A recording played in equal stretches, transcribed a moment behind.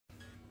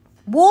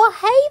Well,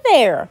 hey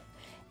there,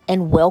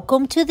 and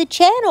welcome to the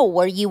channel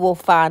where you will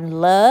find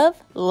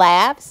love,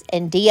 laughs,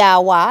 and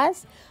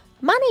DIYs.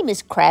 My name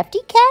is Crafty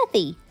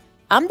Kathy.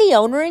 I'm the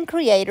owner and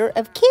creator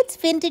of Kids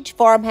Vintage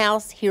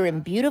Farmhouse here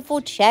in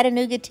beautiful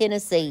Chattanooga,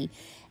 Tennessee.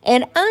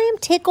 And I am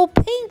tickled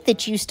pink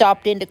that you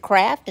stopped in to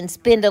craft and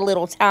spend a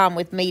little time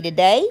with me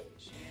today.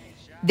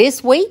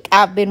 This week,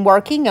 I've been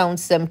working on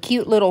some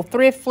cute little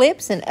thrift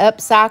flips and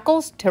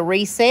upcycles to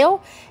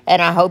resell, and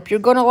I hope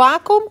you're going to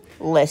like them.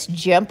 Let's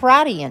jump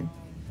right in.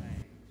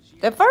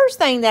 The first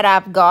thing that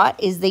I've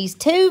got is these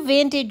two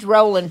vintage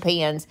rolling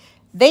pins.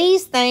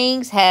 These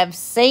things have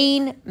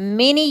seen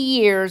many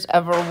years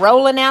of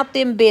rolling out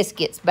them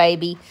biscuits,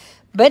 baby.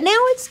 But now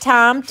it's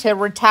time to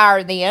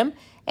retire them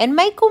and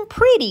make them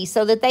pretty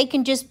so that they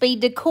can just be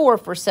decor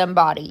for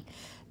somebody.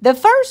 The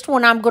first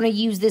one, I'm going to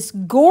use this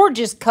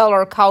gorgeous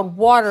color called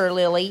Water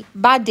Lily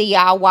by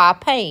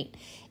DIY Paint.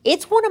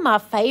 It's one of my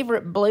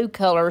favorite blue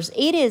colors.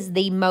 It is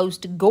the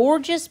most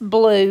gorgeous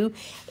blue.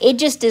 It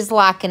just is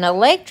like an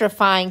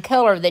electrifying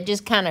color that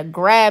just kind of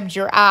grabs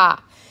your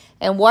eye.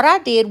 And what I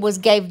did was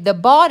gave the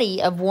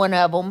body of one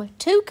of them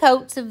 2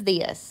 coats of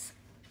this.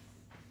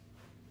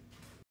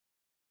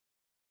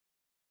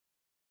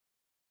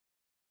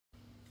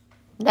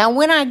 Now,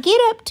 when I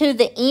get up to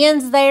the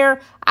ends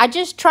there, I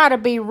just try to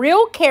be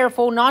real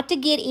careful not to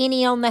get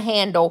any on the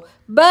handle.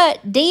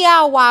 But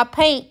DIY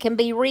paint can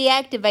be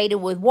reactivated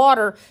with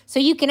water,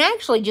 so you can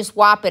actually just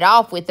wipe it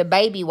off with a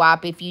baby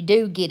wipe if you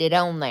do get it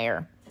on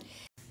there.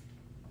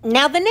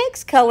 Now, the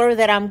next color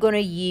that I'm going to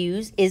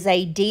use is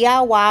a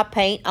DIY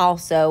paint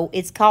also.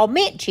 It's called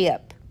Mint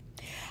Chip.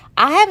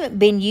 I haven't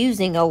been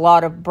using a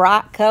lot of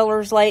bright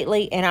colors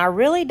lately, and I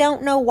really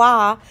don't know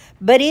why,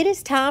 but it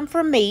is time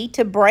for me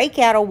to break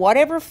out of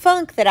whatever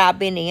funk that I've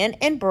been in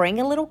and bring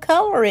a little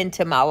color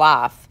into my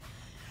life.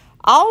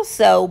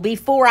 Also,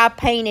 before I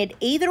painted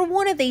either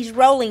one of these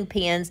rolling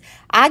pins,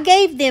 I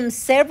gave them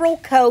several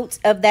coats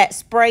of that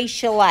spray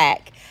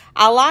shellac.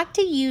 I like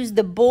to use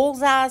the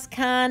bullseyes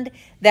kind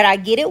that I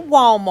get at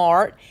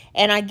Walmart,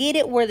 and I get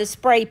it where the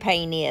spray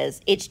paint is.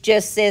 It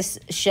just says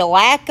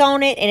shellac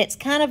on it, and it's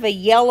kind of a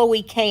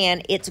yellowy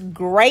can. It's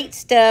great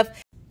stuff,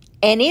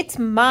 and it's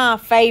my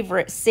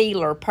favorite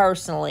sealer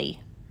personally.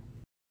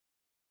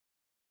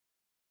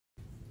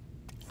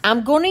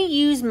 I'm going to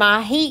use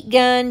my heat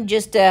gun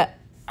just to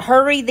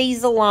hurry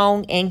these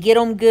along and get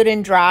them good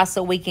and dry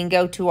so we can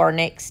go to our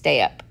next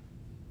step.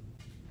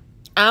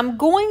 I'm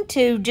going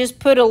to just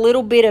put a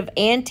little bit of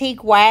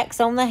antique wax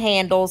on the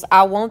handles.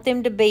 I want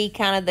them to be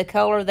kind of the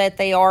color that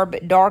they are,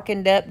 but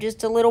darkened up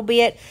just a little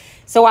bit.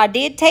 So I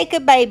did take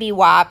a baby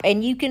wipe,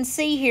 and you can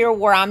see here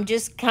where I'm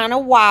just kind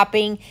of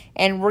wiping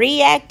and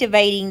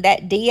reactivating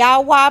that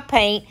DIY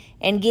paint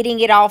and getting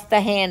it off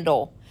the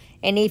handle.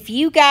 And if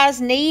you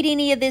guys need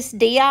any of this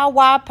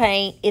DIY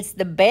paint, it's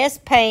the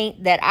best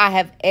paint that I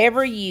have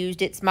ever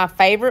used. It's my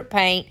favorite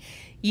paint.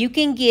 You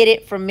can get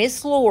it from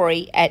Miss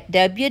Lori at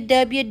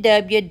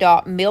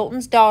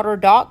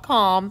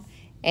www.miltonsdaughter.com.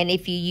 And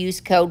if you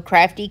use code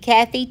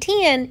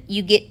CraftyCathy10,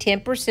 you get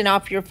 10%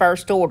 off your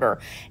first order.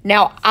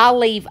 Now, I'll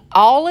leave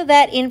all of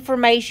that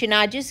information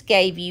I just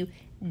gave you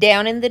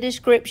down in the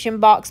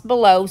description box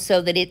below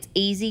so that it's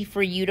easy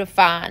for you to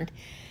find.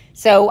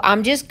 So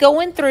I'm just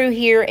going through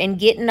here and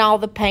getting all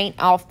the paint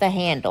off the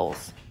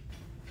handles.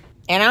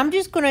 And I'm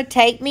just going to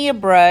take me a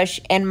brush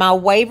and my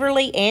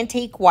Waverly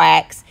Antique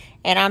Wax,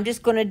 and I'm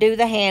just going to do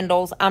the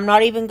handles. I'm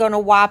not even going to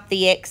wipe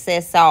the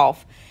excess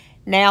off.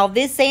 Now,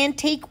 this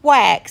antique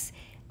wax,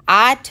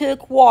 I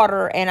took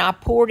water and I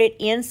poured it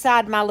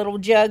inside my little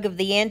jug of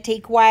the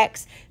antique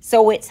wax.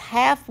 So it's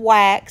half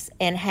wax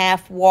and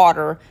half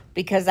water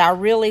because I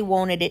really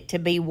wanted it to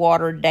be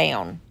watered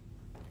down.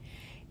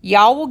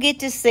 Y'all will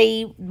get to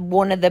see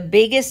one of the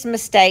biggest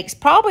mistakes,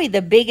 probably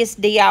the biggest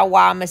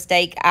DIY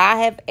mistake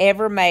I have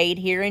ever made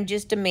here in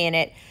just a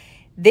minute.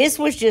 This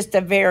was just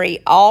a very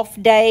off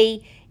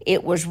day.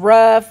 It was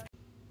rough,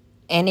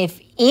 and if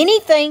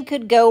anything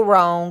could go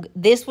wrong,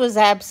 this was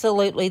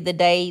absolutely the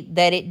day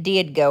that it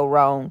did go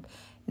wrong.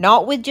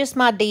 Not with just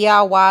my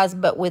DIYs,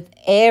 but with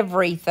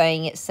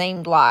everything, it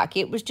seemed like.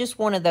 It was just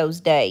one of those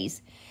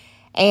days.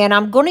 And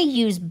I'm going to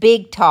use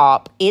Big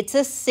Top. It's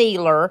a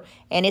sealer,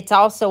 and it's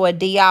also a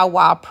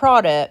DIY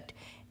product.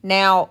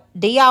 Now,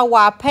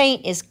 DIY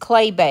paint is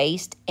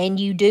clay-based, and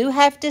you do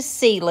have to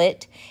seal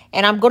it.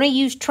 And I'm going to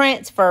use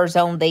transfers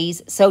on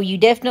these, so you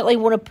definitely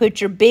want to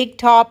put your Big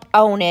Top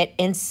on it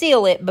and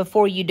seal it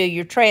before you do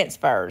your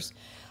transfers.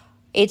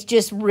 It's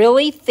just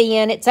really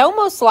thin. It's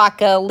almost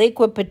like a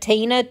liquid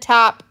patina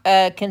type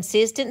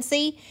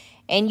consistency.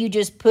 And you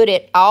just put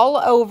it all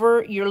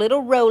over your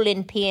little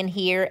rolling pin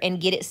here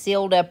and get it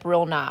sealed up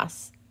real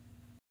nice.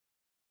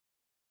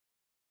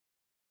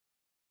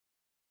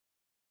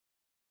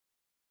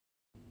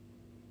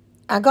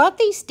 I got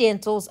these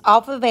stencils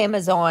off of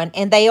Amazon,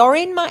 and they are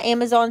in my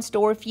Amazon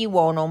store if you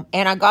want them.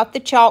 And I got the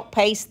chalk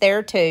paste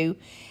there too.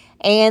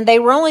 And they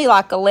were only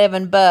like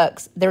 11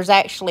 bucks. There's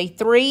actually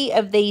 3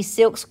 of these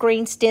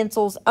silkscreen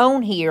stencils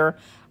on here.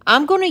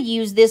 I'm going to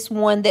use this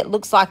one that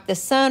looks like the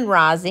sun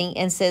rising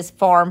and says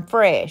Farm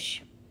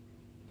Fresh.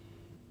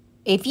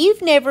 If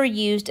you've never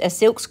used a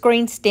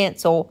silkscreen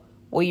stencil,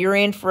 well, you're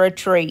in for a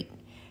treat.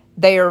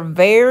 They are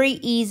very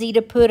easy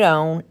to put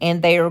on,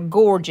 and they are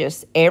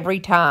gorgeous every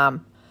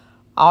time.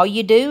 All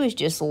you do is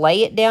just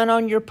lay it down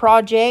on your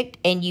project,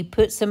 and you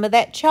put some of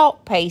that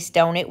chalk paste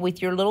on it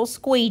with your little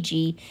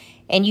squeegee,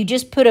 and you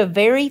just put a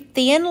very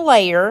thin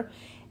layer,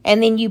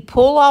 and then you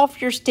pull off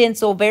your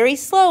stencil very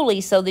slowly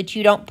so that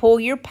you don't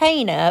pull your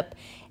paint up,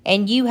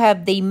 and you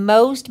have the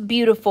most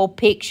beautiful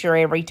picture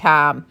every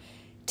time.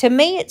 To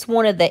me, it's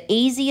one of the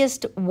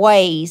easiest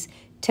ways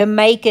to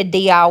make a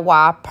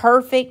DIY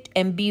perfect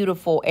and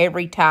beautiful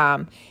every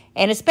time.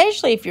 And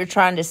especially if you're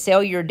trying to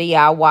sell your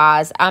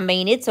DIYs, I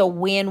mean, it's a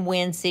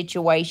win-win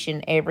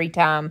situation every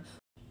time.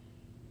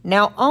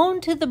 Now,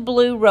 on to the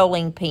blue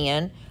rolling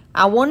pin.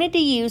 I wanted to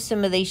use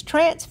some of these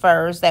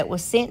transfers that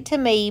was sent to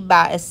me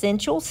by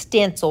Essential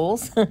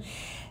Stencils.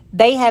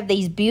 They have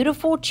these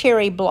beautiful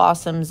cherry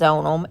blossoms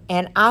on them,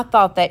 and I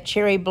thought that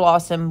cherry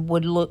blossom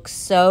would look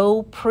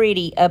so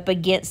pretty up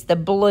against the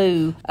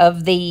blue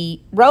of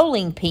the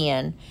rolling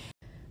pin.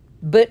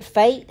 But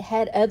fate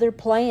had other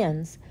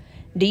plans.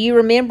 Do you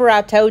remember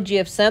I told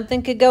you if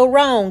something could go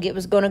wrong, it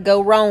was going to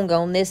go wrong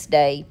on this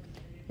day?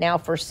 Now,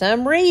 for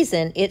some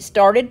reason, it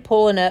started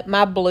pulling up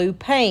my blue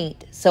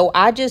paint, so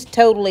I just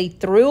totally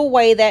threw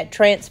away that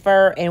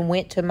transfer and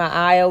went to my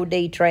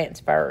IOD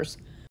transfers.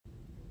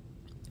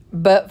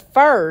 But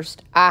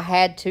first, I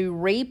had to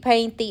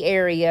repaint the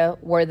area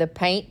where the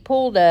paint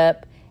pulled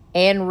up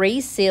and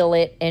reseal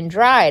it and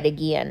dry it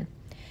again.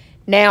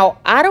 Now,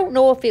 I don't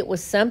know if it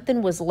was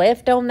something was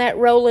left on that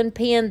rolling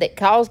pin that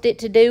caused it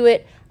to do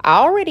it. I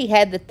already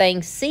had the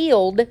thing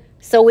sealed,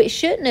 so it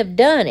shouldn't have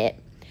done it.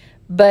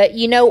 But,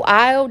 you know,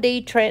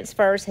 IOD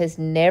transfers has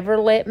never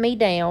let me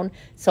down,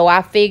 so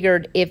I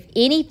figured if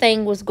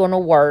anything was going to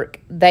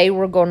work, they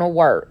were going to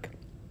work.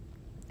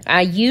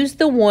 I used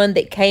the one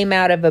that came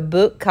out of a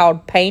book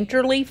called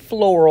Painterly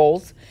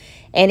Florals,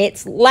 and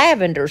it's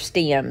lavender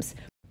stems.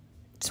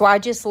 So I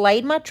just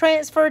laid my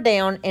transfer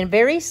down and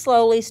very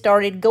slowly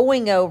started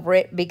going over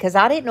it because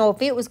I didn't know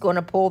if it was going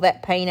to pull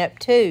that paint up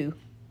too.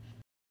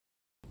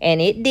 And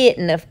it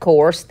didn't, of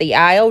course. The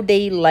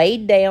IOD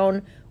laid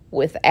down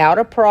without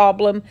a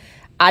problem.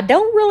 I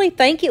don't really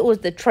think it was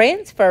the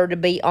transfer, to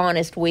be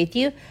honest with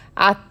you.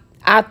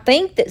 I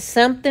think that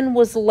something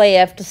was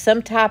left,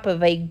 some type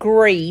of a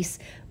grease,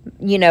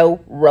 you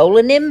know,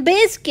 rolling them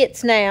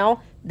biscuits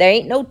now. There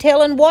ain't no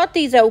telling what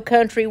these old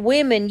country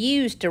women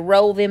use to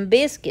roll them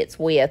biscuits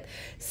with.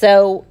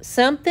 So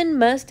something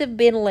must have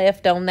been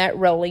left on that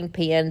rolling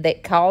pin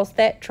that caused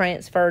that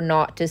transfer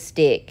not to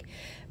stick.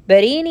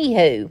 But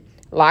anywho,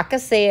 like I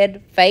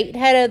said, fate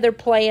had other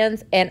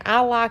plans, and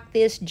I like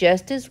this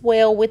just as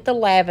well with the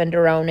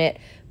lavender on it.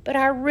 But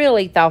I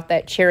really thought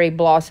that cherry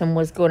blossom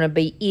was going to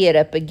be it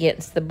up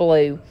against the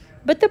blue.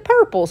 But the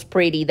purple's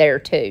pretty there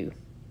too.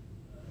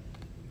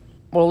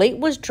 Well, it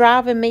was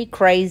driving me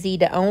crazy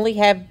to only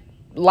have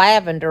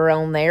lavender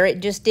on there. It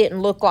just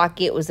didn't look like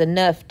it was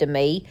enough to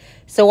me.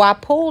 So I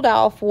pulled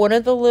off one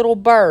of the little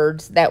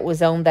birds that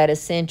was on that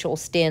Essential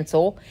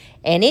stencil,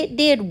 and it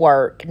did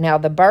work. Now,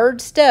 the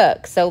bird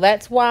stuck, so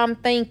that's why I'm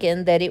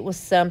thinking that it was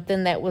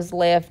something that was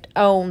left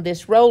on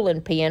this rolling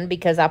pin,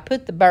 because I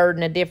put the bird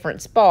in a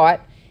different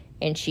spot,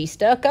 and she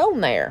stuck on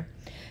there.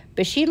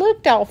 But she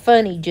looked all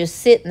funny just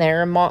sitting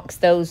there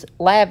amongst those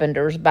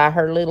lavenders by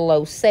her little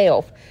old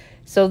self.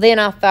 So then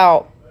I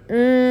thought,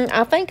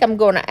 I think I'm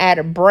going to add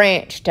a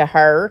branch to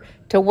her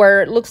to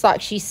where it looks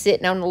like she's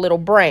sitting on a little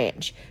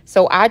branch.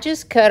 So I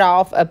just cut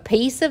off a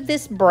piece of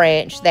this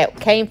branch that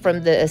came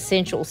from the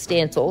Essential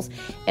Stencils.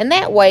 And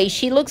that way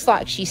she looks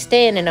like she's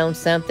standing on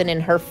something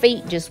and her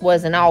feet just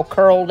wasn't all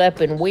curled up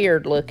and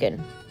weird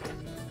looking.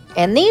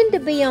 And then to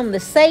be on the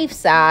safe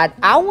side,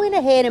 I went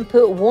ahead and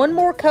put one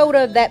more coat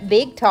of that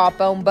big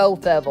top on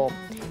both of them.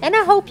 And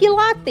I hope you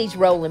like these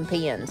rolling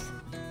pins.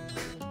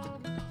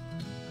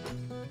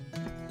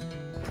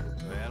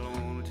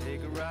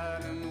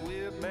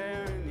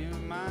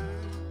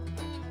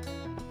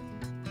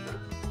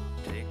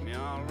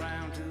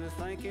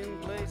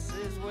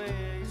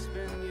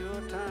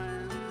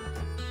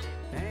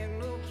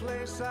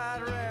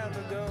 I'd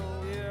rather go.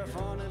 You're a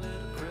funny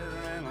little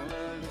critter and I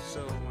love you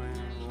so,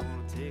 man. I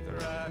wanna take a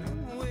ride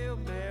in the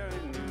wheelbarrow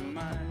in your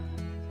mind.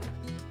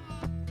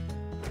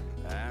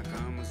 I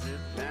come and sit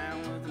down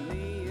with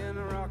me in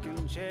a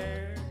rocking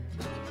chair.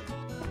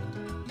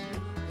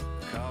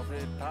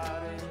 Coffee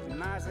pot is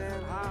nice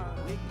and hot.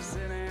 We can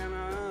sit in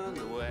our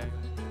underwear.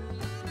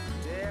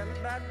 Tell me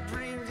about the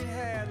dreams you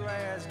had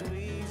last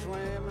week,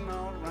 swimming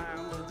all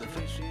around with the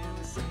fish in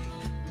the sea.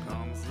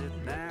 Come and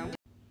sit down.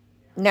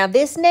 Now,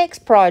 this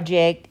next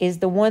project is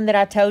the one that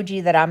I told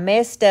you that I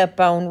messed up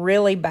on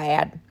really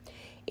bad.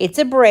 It's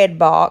a bread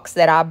box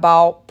that I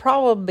bought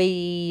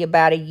probably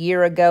about a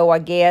year ago, I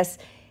guess.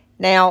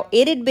 Now,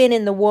 it had been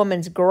in the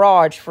woman's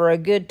garage for a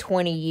good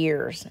 20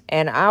 years,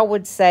 and I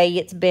would say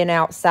it's been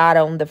outside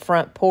on the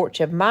front porch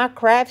of my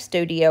craft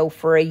studio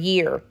for a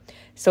year.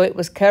 So it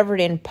was covered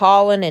in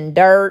pollen and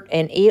dirt,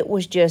 and it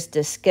was just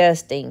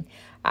disgusting.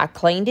 I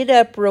cleaned it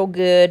up real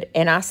good,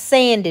 and I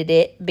sanded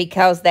it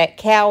because that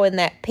cow and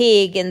that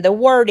pig and the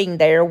wording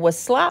there was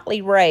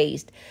slightly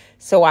raised.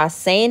 So I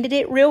sanded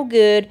it real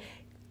good,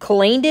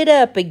 cleaned it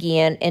up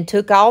again, and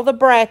took all the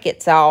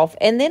brackets off,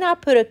 and then I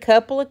put a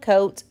couple of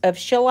coats of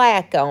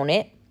shellac on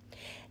it.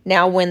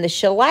 Now, when the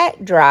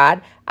shellac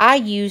dried, I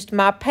used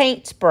my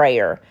paint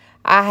sprayer.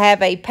 I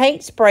have a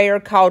paint sprayer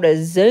called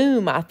a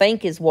Zoom, I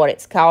think is what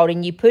it's called,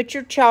 and you put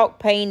your chalk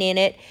paint in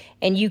it,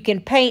 and you can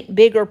paint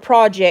bigger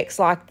projects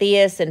like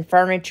this and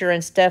furniture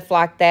and stuff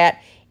like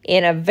that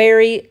in a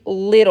very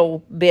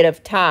little bit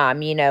of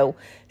time, you know.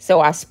 So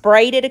I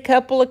sprayed it a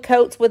couple of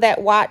coats with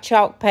that white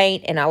chalk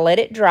paint, and I let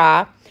it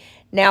dry.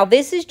 Now,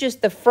 this is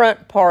just the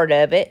front part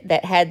of it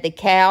that had the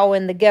cow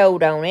and the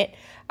goat on it.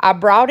 I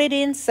brought it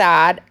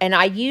inside, and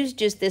I used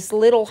just this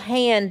little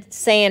hand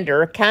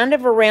sander kind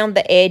of around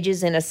the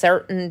edges in a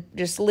certain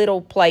just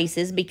little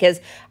places because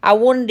I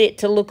wanted it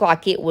to look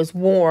like it was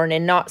worn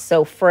and not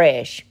so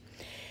fresh.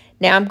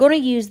 Now, I'm going to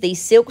use these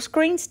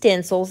silkscreen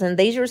stencils, and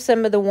these are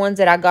some of the ones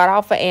that I got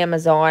off of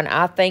Amazon.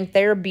 I think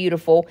they're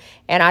beautiful,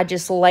 and I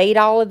just laid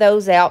all of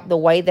those out the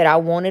way that I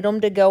wanted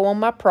them to go on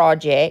my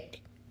project.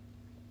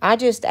 I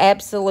just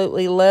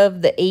absolutely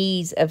love the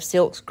ease of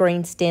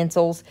silkscreen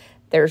stencils.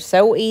 They're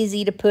so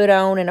easy to put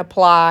on and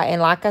apply,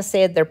 and like I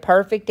said, they're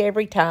perfect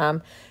every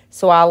time.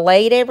 So I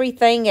laid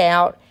everything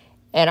out,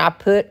 and I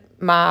put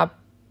my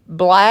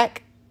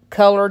black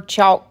colored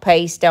chalk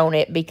paste on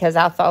it because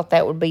I thought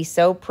that would be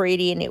so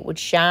pretty, and it would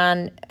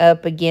shine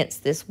up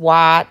against this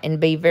white and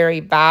be very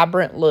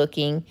vibrant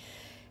looking.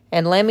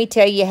 And let me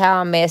tell you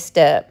how I messed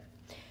up.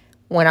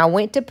 When I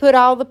went to put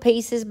all the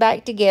pieces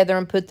back together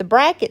and put the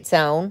brackets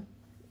on,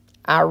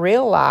 I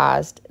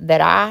realized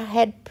that I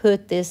had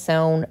put this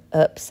on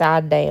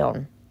upside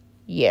down.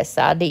 Yes,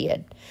 I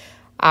did.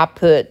 I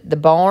put the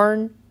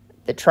barn,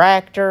 the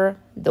tractor,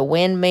 the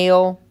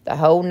windmill, the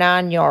whole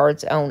 9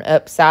 yards on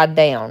upside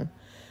down.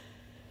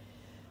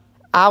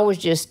 I was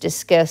just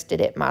disgusted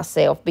at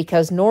myself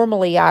because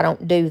normally I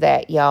don't do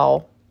that,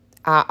 y'all.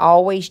 I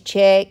always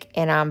check,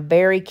 and I'm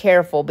very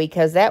careful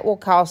because that will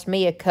cost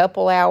me a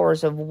couple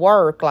hours of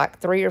work, like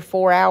 3 or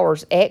 4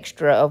 hours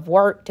extra of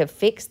work to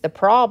fix the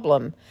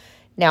problem.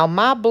 Now,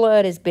 my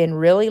blood has been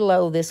really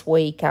low this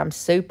week. I'm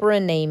super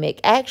anemic.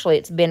 Actually,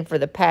 it's been for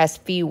the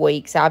past few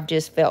weeks. I've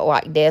just felt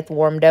like death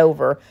warmed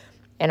over.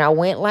 And I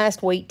went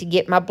last week to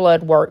get my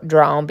blood work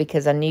drawn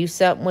because I knew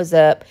something was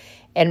up.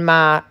 And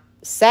my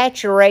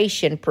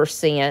saturation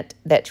percent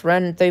that's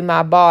running through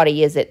my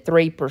body is at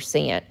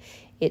 3%.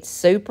 It's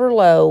super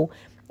low.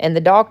 And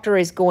the doctor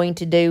is going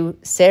to do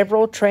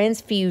several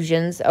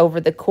transfusions over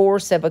the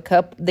course of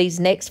these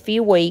next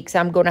few weeks.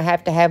 I'm going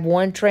to have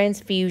one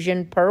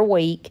transfusion per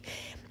week.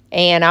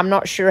 And I'm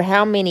not sure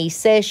how many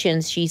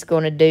sessions she's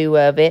going to do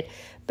of it.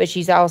 But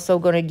she's also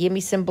going to give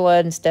me some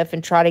blood and stuff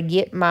and try to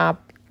get my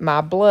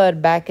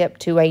blood back up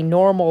to a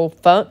normal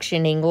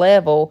functioning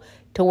level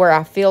to where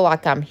I feel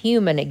like I'm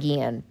human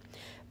again.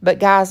 But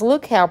guys,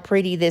 look how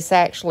pretty this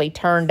actually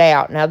turned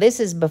out. Now,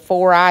 this is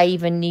before I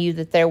even knew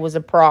that there was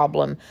a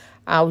problem.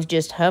 I was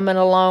just humming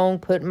along,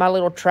 putting my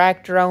little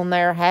tractor on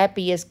there,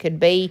 happy as could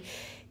be,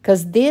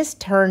 because this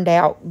turned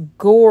out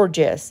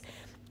gorgeous.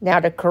 Now,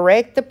 to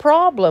correct the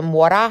problem,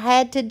 what I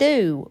had to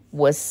do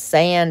was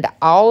sand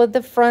all of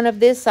the front of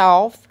this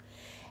off,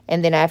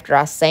 and then after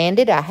I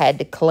sanded, I had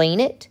to clean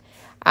it.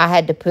 I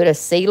had to put a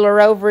sealer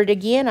over it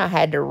again. I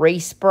had to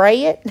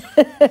respray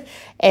it.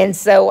 And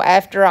so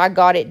after I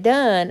got it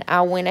done,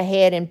 I went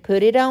ahead and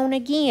put it on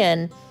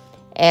again,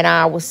 and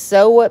I was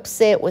so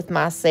upset with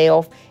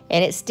myself,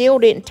 and it still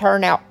didn't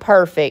turn out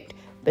perfect,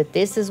 but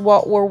this is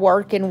what we're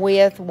working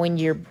with when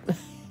you're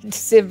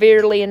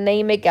severely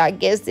anemic. I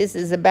guess this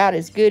is about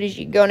as good as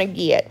you're going to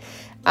get.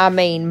 I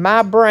mean,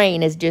 my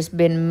brain has just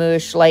been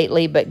mush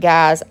lately, but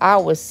guys, I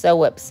was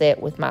so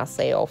upset with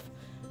myself.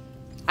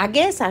 I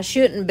guess I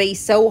shouldn't be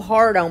so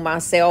hard on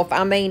myself.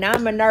 I mean,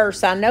 I'm a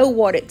nurse. I know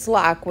what it's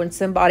like when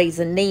somebody's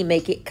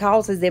anemic. It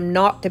causes them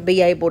not to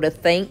be able to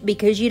think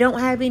because you don't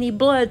have any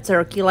blood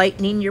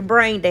circulating in your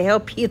brain to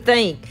help you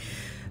think.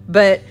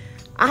 But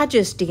I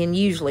just can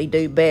usually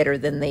do better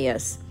than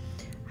this.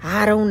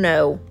 I don't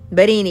know.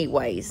 But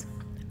anyways,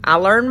 I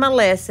learned my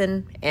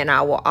lesson, and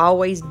I will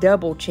always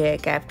double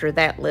check after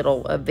that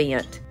little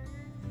event.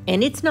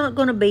 And it's not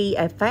going to be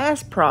a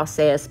fast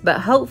process,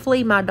 but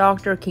hopefully my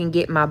doctor can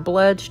get my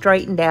blood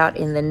straightened out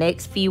in the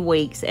next few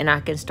weeks, and I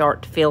can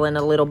start feeling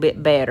a little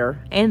bit better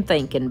and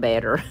thinking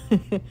better.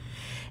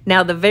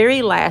 Now, the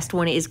very last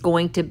one is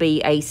going to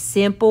be a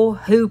simple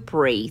hoop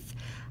wreath.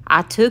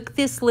 I took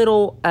this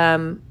little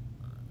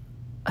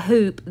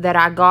hoop that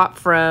I got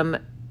from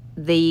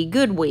the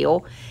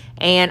Goodwill,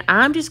 and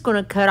I'm just going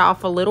to cut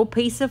off a little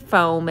piece of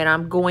foam, and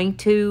I'm going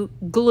to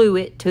glue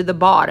it to the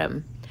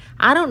bottom.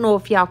 I don't know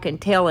if y'all can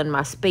tell in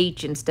my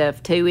speech and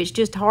stuff too. It's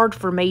just hard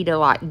for me to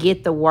like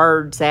get the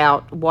words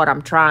out what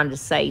I'm trying to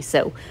say.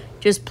 So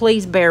just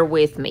please bear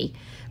with me.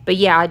 But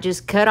yeah, I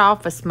just cut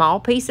off a small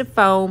piece of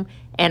foam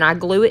and I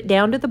glue it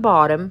down to the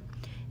bottom.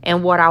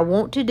 And what I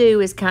want to do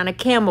is kind of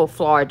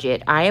camouflage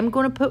it. I am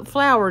going to put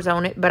flowers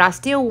on it, but I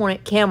still want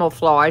it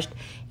camouflaged.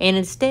 And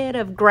instead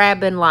of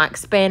grabbing like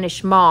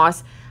Spanish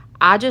moss,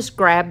 I just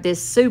grabbed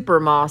this super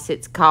moss,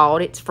 it's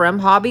called. It's from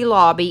Hobby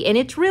Lobby, and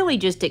it's really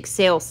just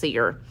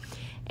Excelsior.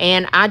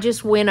 And I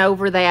just went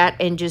over that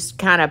and just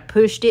kind of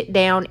pushed it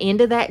down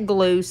into that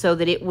glue so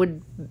that it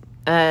would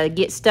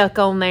get stuck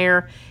on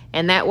there.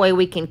 And that way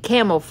we can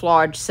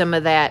camouflage some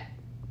of that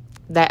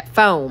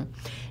foam.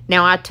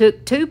 Now I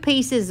took 2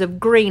 pieces of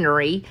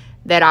greenery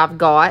that I've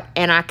got,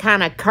 and I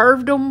kind of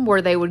curved them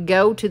where they would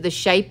go to the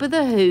shape of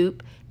the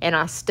hoop, and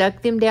I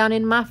stuck them down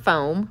in my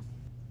foam.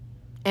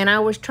 And I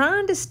was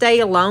trying to stay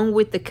along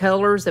with the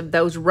colors of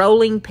those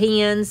rolling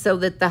pins so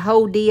that the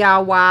whole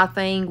DIY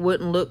thing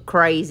wouldn't look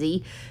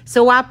crazy.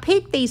 So I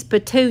picked these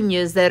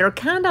petunias that are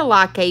kind of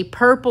like a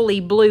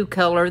purpley blue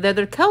color. They're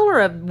the color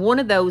of one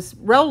of those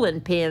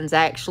rolling pins,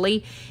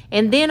 actually.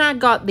 And then I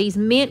got these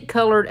mint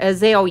colored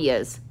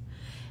azaleas.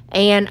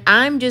 And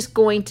I'm just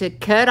going to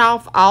cut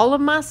off all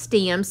of my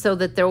stems so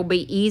that they'll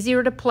be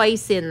easier to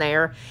place in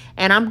there.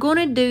 And I'm going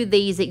to do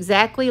these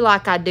exactly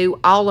like I do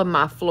all of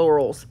my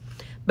florals.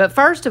 But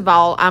first of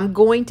all, I'm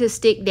going to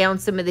stick down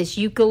some of this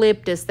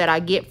eucalyptus that I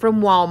get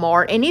from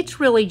Walmart. And it's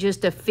really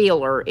just a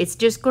filler. It's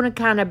just going to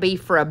kind of be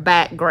for a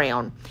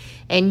background.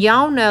 And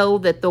y'all know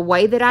that the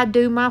way that I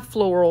do my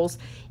florals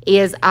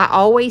is I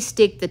always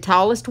stick the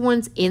tallest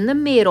ones in the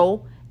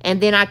middle.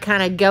 And then I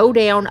kind of go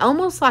down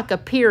almost like a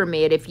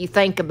pyramid if you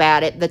think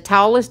about it. The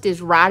tallest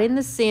is right in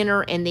the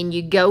center, and then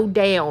you go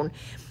down.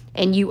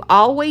 And you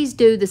always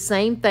do the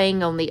same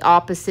thing on the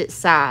opposite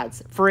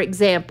sides. For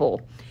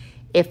example,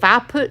 if I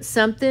put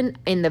something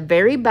in the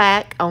very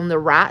back on the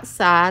right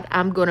side,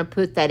 I'm going to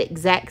put that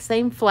exact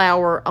same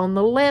flower on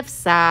the left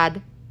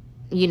side,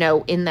 you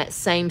know, in that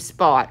same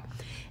spot.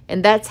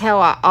 And that's how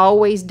I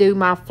always do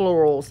my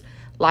florals.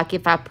 Like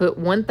if I put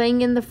one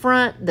thing in the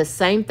front, the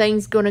same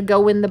thing's going to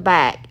go in the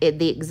back.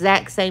 The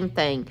exact same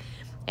thing.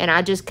 And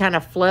I just kind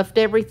of fluffed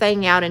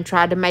everything out and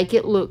tried to make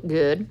it look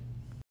good.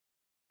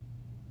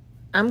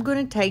 I'm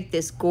going to take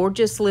this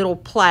gorgeous little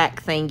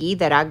plaque thingy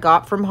that I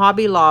got from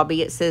Hobby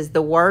Lobby. It says,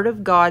 "The Word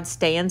of God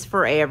stands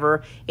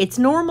forever." It's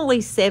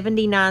normally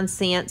 79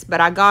 cents, but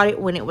I got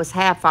it when it was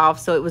half off,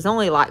 so it was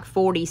only like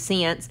 40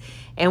 cents.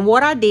 And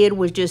what I did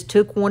was just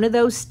took one of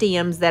those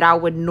stems that I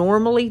would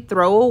normally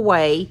throw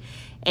away,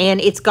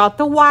 and it's got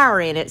the wire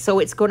in it, so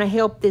it's going to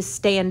help this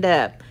stand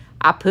up.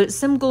 I put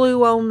some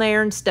glue on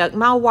there and stuck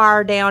my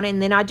wire down,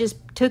 and then I just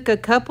took a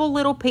couple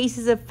little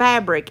pieces of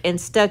fabric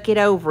and stuck it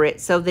over it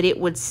so that it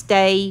would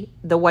stay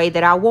the way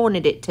that I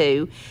wanted it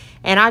to.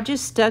 And I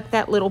just stuck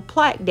that little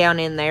plaque down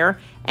in there,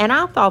 and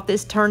I thought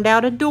this turned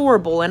out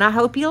adorable, and I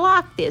hope you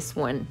like this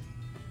one.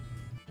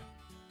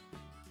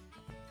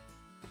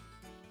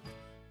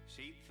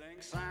 She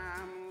thinks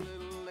I'm a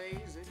little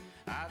lazy.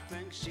 I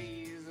think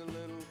she's a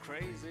little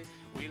crazy.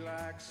 We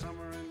like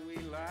summer and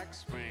we like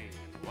spring,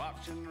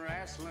 watching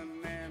wrestling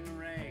in the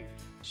ring.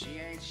 She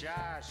ain't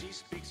shy, she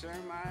speaks her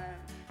mind,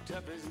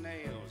 tough as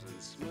nails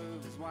and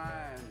smooth as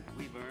wine.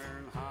 We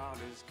burn hot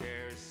as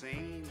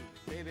kerosene,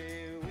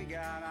 baby, we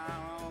got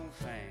our own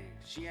thing.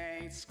 She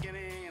ain't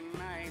skinny and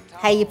I ain't tall.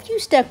 Hey, if you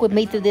stuck with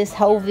me through this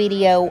whole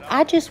video,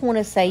 I just want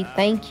to say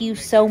thank you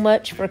so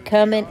much for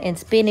coming and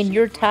spending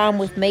your time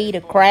with me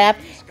to craft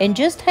and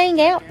just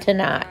hang out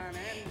tonight.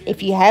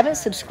 If you haven't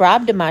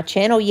subscribed to my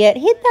channel yet,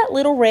 hit that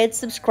little red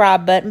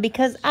subscribe button,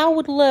 because I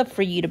would love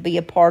for you to be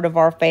a part of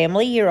our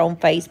family here on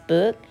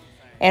Facebook.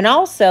 And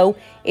also,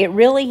 it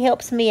really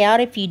helps me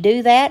out if you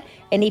do that.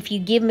 And if you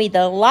give me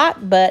the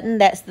like button,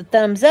 that's the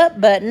thumbs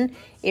up button,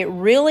 it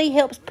really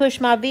helps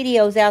push my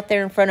videos out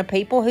there in front of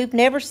people who've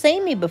never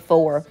seen me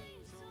before.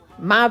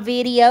 My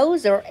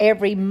videos are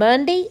every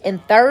Monday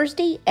and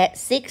Thursday at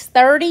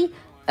 6:30.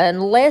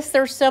 Unless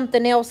there's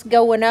something else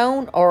going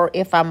on, or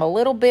if I'm a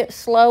little bit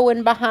slow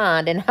and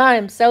behind, and I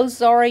am so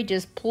sorry,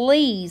 just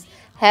please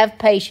have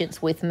patience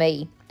with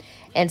me.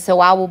 And so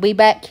I will be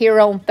back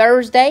here on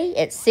Thursday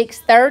at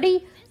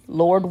 6:30,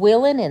 Lord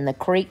willing, and the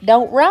creek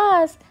don't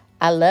rise.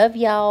 I love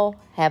y'all.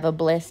 Have a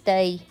blessed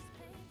day.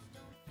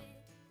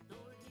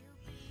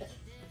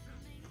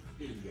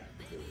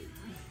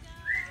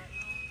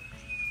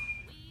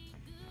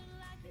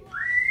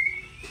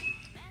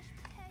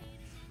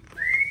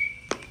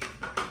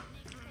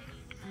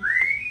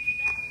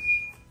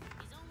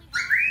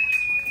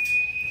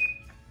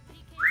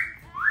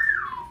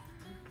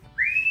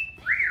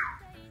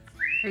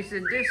 He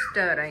said, "This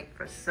stud ain't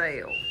for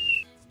sale."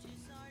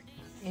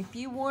 If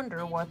you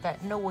wonder what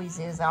that noise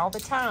is all the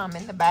time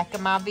in the back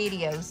of my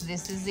videos,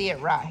 this is it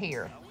right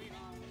here.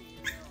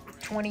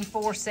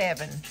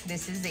 24/7.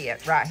 This is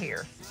it right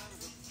here.